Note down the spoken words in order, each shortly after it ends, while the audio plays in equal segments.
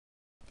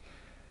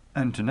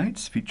And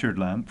tonight's featured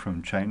lamp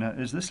from China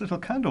is this little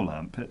candle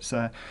lamp. It's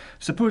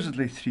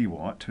supposedly 3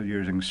 watt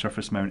using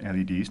surface mount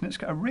LEDs, and it's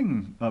got a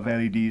ring of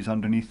LEDs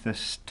underneath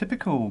this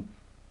typical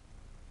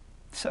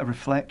sort of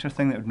reflector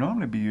thing that would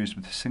normally be used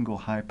with single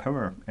high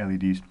power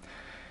LEDs.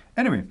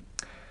 Anyway,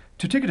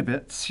 to take it to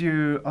bits,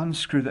 you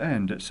unscrew the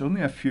end. It's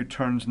only a few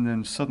turns and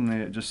then suddenly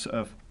it just sort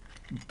of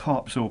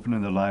pops open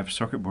and the live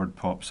circuit board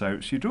pops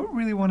out. So you don't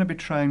really want to be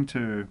trying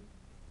to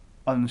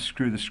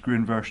unscrew the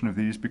screw-in version of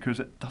these because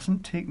it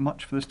doesn't take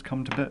much for this to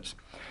come to bits.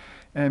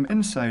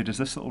 Inside is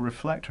this little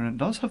reflector, and it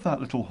does have that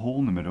little hole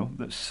in the middle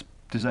that's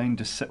designed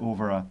to sit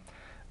over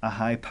a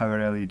high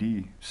power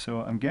LED.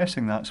 So I'm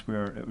guessing that's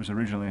where it was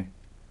originally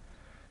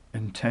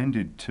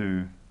intended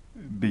to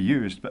be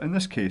used, but in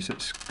this case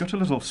it's got a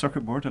little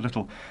circuit board, a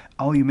little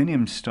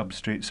aluminium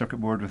substrate circuit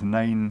board with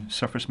 9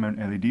 surface mount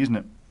LEDs in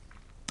it.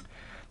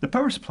 The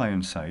power supply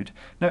inside,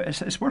 now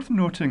it's worth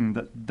noting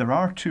that there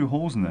are 2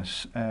 holes in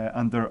this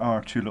and there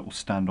are 2 little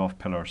standoff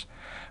pillars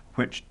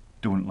which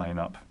don't line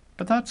up,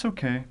 but that's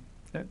okay,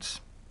 it's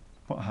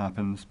what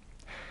happens.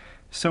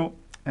 So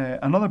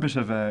another bit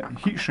of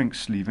heatshrink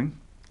sleeving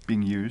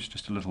being used,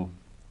 just a little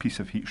piece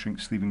of heatshrink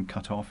sleeving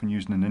cut off and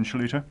used in an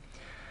insulator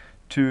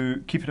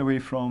to keep it away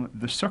from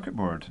the circuit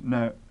board.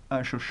 Now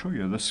I shall show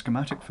you the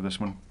schematic for this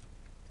one.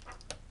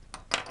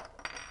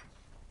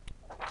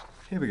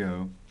 Here we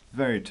go.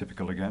 Very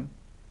typical again.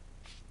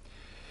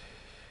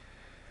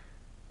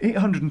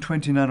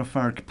 820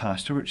 nanofarad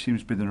capacitor, which seems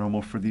to be the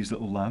normal for these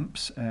little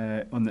lamps,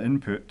 on the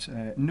input.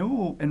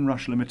 No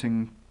inrush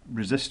limiting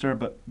resistor,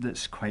 but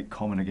that's quite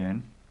common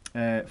again.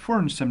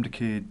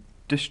 470k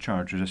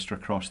discharge resistor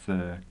across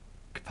the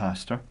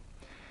capacitor.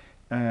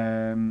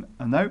 An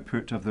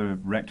output of the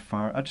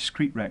rectifier, a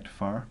discrete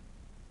rectifier,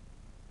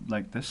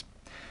 like this,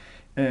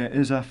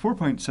 is a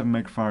 4.7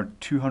 megafarad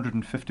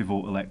 250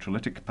 volt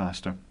electrolytic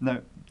capacitor. Now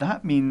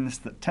that means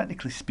that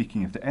technically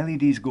speaking, if the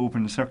LEDs go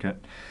open the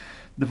circuit,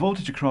 the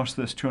voltage across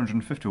this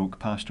 250 volt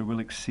capacitor will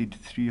exceed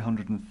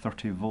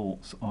 330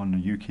 volts on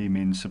the UK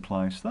mains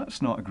supply, so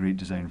that's not a great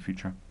design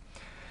feature.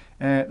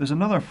 There's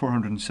another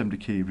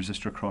 470k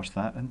resistor across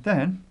that, and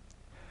then,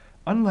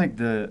 unlike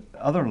the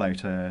other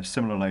light,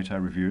 similar light I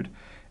reviewed,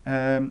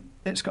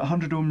 it's got a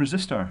 100 ohm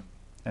resistor,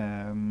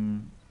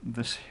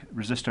 this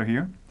resistor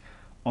here,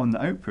 on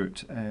the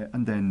output,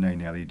 and then 9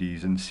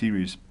 LEDs in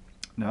series.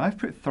 Now I've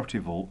put 30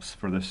 volts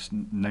for this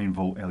 9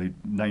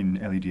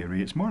 LED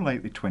array. It's more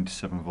likely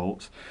 27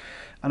 volts,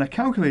 and I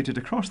calculated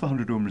across the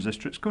 100 ohm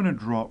resistor it's going to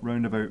drop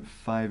round about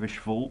 5ish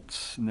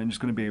volts, and then there's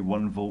going to be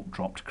 1 volt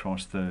dropped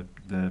across the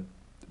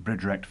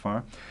bridge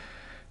rectifier.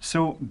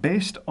 So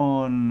based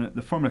on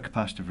the formula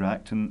capacitive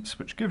reactance,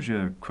 which gives you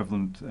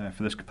equivalent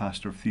for this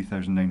capacitor of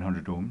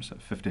 3900 ohms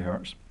at 50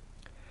 hertz,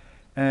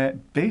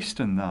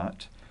 based on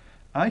that,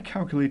 I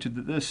calculated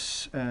that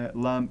this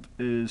lamp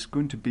is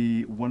going to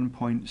be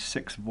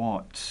 1.6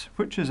 watts,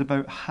 which is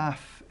about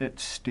half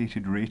its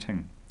stated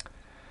rating.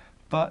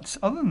 But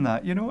other than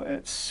that, you know,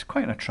 it's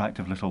quite an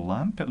attractive little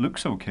lamp. It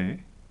looks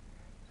okay.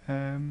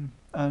 And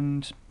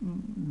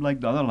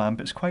like the other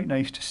lamp, it's quite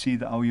nice to see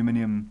the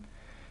aluminium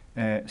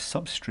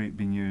substrate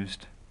being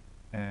used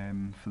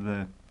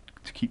to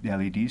keep the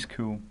LEDs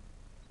cool.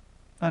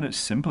 And it's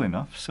simple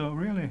enough, so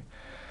really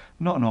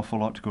not an awful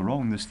lot to go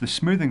wrong. The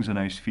smoothing's a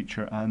nice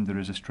feature, and the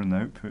resistor in the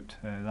output,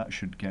 that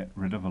should get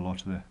rid of a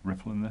lot of the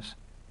ripple in this.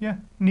 Yeah,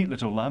 neat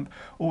little lamp.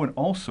 Oh, and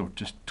also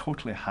just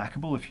totally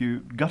hackable. If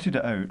you gutted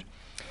it out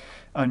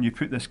and you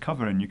put this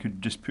cover in, you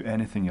could just put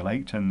anything you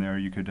liked in there.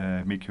 You could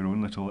make your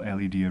own little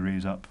LED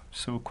arrays up.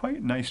 So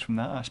quite nice from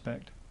that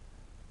aspect.